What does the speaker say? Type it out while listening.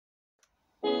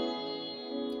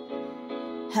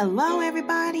Hello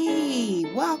everybody,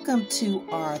 welcome to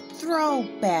our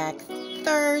Throwback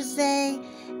Thursday,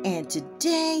 and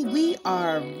today we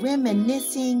are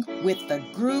reminiscing with the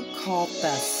group called the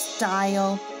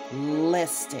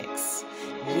Stylistics.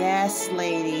 Yes,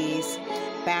 ladies,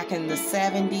 back in the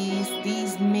 70s,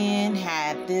 these men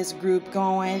had this group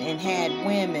going and had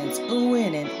women's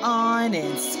oohing and on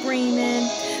and screaming.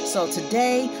 So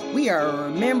today we are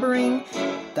remembering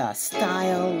the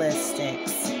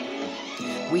Stylistics.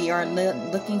 We aren't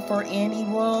looking for any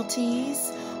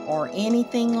royalties or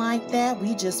anything like that.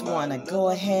 We just want to go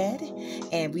ahead,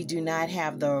 and we do not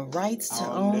have the rights to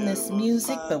own this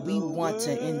music, but we want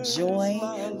to enjoy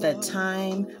the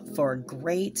time for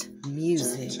great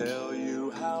music. Oh,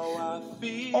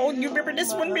 you remember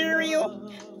this one,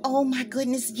 Muriel? Oh my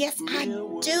goodness, yes, I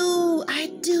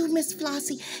do, Miss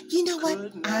Flossie. You know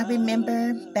what? I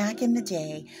remember back in the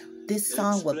day, this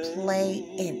song would play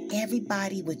and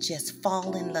everybody would just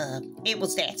fall in love. It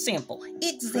was that simple.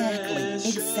 Exactly.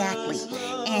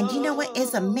 And you know what?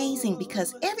 It's amazing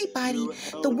because everybody,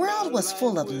 the world was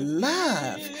full of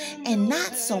love and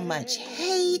not so much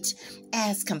hate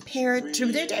as compared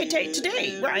to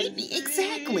today, right?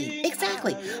 Exactly.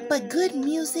 But good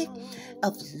music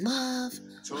of love,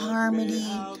 harmony,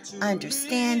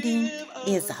 understanding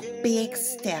is a big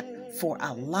step for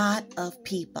a lot of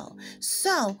people.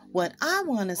 So what I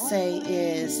want to say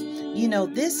is, you know,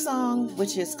 this song,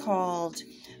 which is called,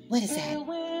 what is that?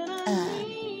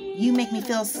 You Make Me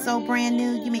Feel So Brand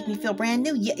New. You Make Me Feel Brand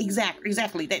New. Yeah,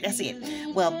 exactly. That's it.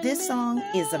 Well, this song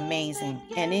is amazing,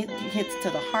 and it hits to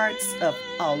the hearts of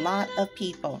a lot of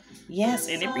people. Yes,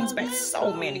 and it brings back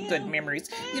so many good memories.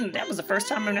 You know, that was the first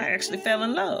time I actually fell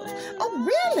in love. Oh,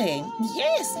 really?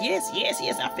 Yes. I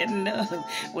fell in love.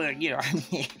 Well, you know,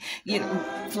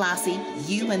 Flossie,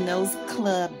 you and those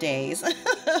club days.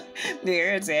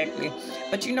 Yeah, exactly.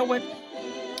 But you know what?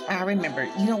 I remember,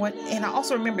 you know what, and I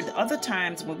also remember the other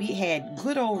times when we had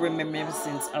good old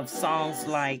reminiscence of songs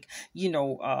like, you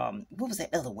know, what was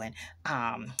that other one?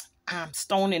 I'm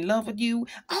Stone in Love with You.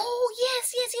 Oh,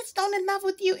 yes, Stone in Love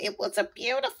with You. It was a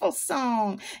beautiful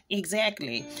song.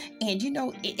 Exactly. And, you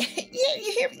know, you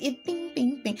hear it, bing,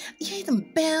 bing, bing. You hear them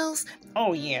bells?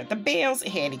 Oh, yeah, the bells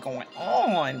had it going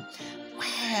on.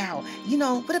 Wow. You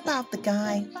know, what about the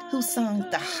guy who sung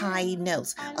the high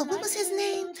notes? Oh, what was his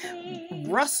name?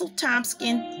 Russell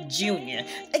Thompson Jr.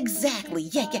 Exactly.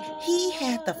 Yeah. He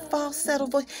had the falsetto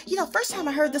voice. You know, first time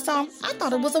I heard the song, I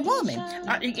thought it was a woman.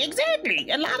 Exactly.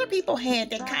 A lot of people had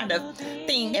that kind of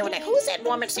thing. They were like, who's that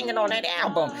woman singing on that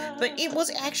album? But it was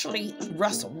actually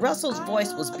Russell. Russell's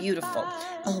voice was beautiful.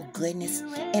 Oh, goodness.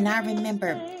 And I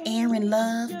remember Aaron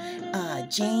Love,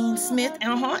 James Smith,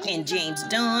 and James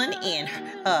Dunn, and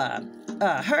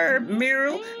Herb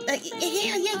Muriel.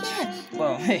 Yeah.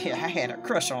 Well, I had a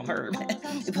crush on Herb.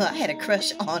 Well, I had a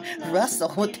crush on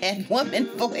Russell with that woman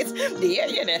voice.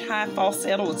 Yeah, that high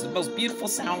falsetto was the most beautiful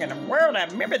song in the world. I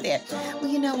remember that. Well,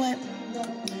 you know what?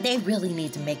 They really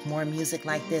need to make more music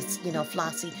like this, you know,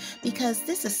 Flossie, because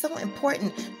this is so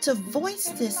important to voice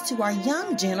this to our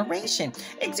young generation.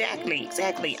 Exactly.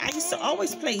 I used to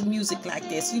always play music like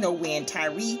this, you know, when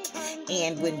Tyreek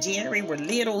and when Jerry were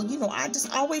little, you know, I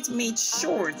just always made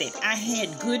sure that I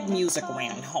had good music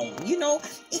around home, you know.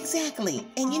 Exactly.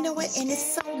 And you know what? And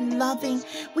it's so loving.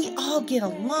 We all get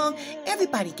along.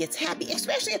 Everybody gets happy,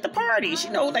 especially at the parties,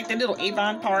 you know, like the little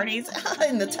Avon parties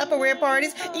and the Tupperware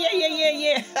parties.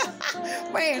 Yeah.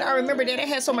 Man, I remember that I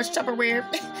had so much Tupperware.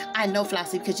 I know,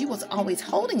 Flossie, because you was always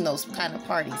holding those kind of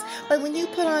parties. But when you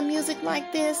put on music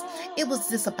like this, it was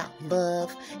just about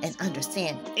love and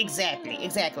understanding. Exactly.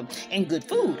 And good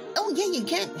food. Oh, yeah, you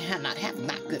can't not have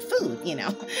not good food, you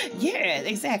know. Yeah,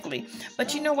 exactly.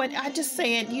 But you know what? I just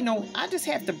said, you know, I just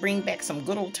have to bring back some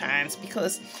good old times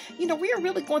because, you know, we are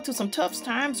really going through some tough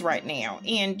times right now.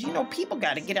 And, you know, people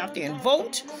got to get out there and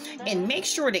vote and make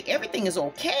sure that everything is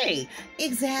okay.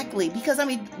 Exactly, because I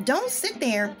mean, don't sit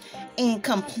there and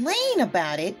complain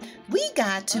about it. We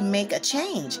got to make a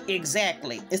change.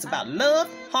 Exactly. It's about love,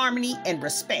 harmony, and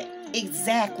respect.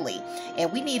 Exactly.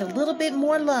 And we need a little bit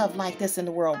more love like this in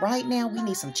the world. Right now, we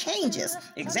need some changes.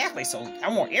 Exactly. So I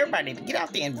want everybody to get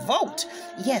out there and vote.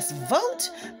 Yes, vote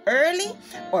early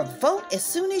or vote as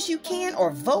soon as you can,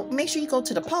 or vote, make sure you go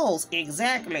to the polls.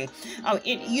 Exactly.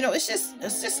 You know, it's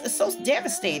so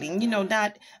devastating, you know,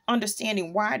 not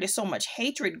understanding why there's so much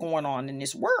hatred going on in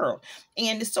this world.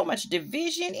 And there's so much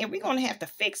division, and we're going to have to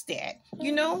fix that,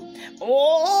 you know?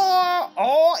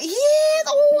 Oh, yeah.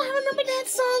 Oh, I remember that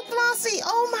song, Flossie.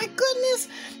 Oh, my goodness.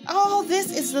 Oh, this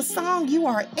is the song, You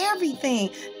Are Everything.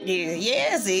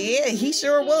 Yes, he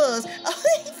sure was. Oh,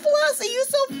 Flossie, you're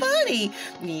so funny.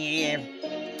 Yeah.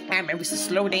 I remember we used to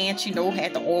slow dance, you know,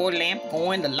 had the oil lamp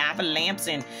going, the lava lamps,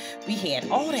 and we had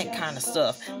all that kind of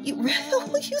stuff. You're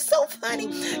so funny.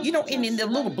 You know, and then the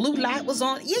little blue light was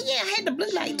on. Yeah, I had the blue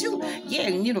light too. Yeah,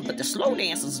 you know, but the slow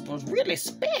dances was really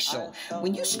special.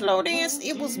 When you slow dance,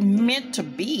 it was meant to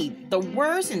be. The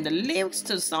words and the lyrics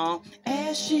to the song,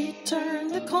 as she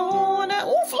turned the corner.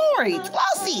 Oh,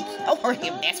 Flossie. Oh,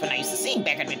 that's when I used to sing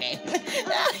back in the day.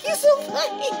 You're so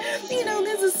funny. You know,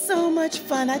 this is so much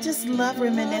fun. I just love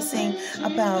reminiscing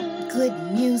about good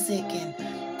music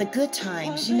and the good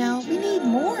times. You know, we need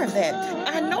more of that.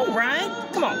 I know, right?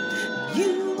 Come on.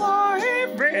 You are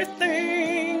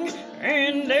everything,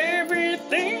 and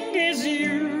everything is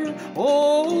you.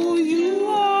 Oh, you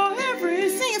are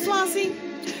everything. Sing it, Flossie.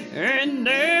 And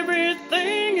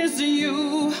everything is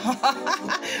you.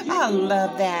 I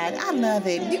love that. I love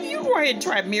it. You go ahead and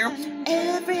try it, Muriel.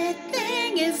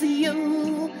 Everything is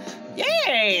you.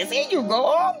 Yes, there you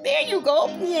go. There you go.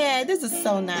 Yeah, this is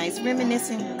so nice.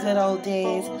 Reminiscing good old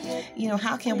days. You know,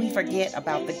 how can we forget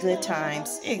about the good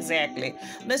times? Exactly.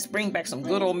 Let's bring back some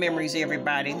good old memories,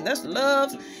 everybody. Let's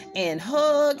love and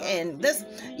hug. And let's,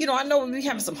 you know, I know we're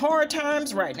having some hard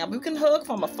times right now. We can hug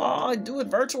from afar, do it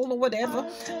virtual or whatever.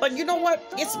 But you know what?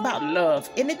 It's about love.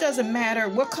 And it doesn't matter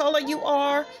what color you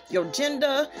are, your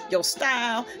gender, your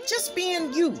style, just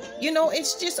being you. You know,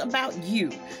 it's just about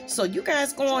you. So you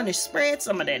guys go on and spread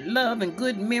some of that love and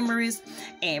good memories,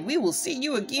 and we will see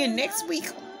you again next week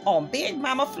on Big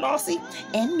Mama Flossie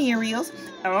and Muriel's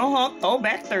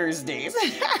Throwback Thursdays.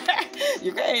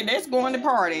 Okay, let's go on the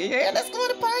party. Yeah, let's go on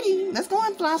the party. Let's go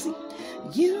on, Flossie.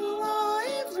 You are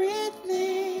everything.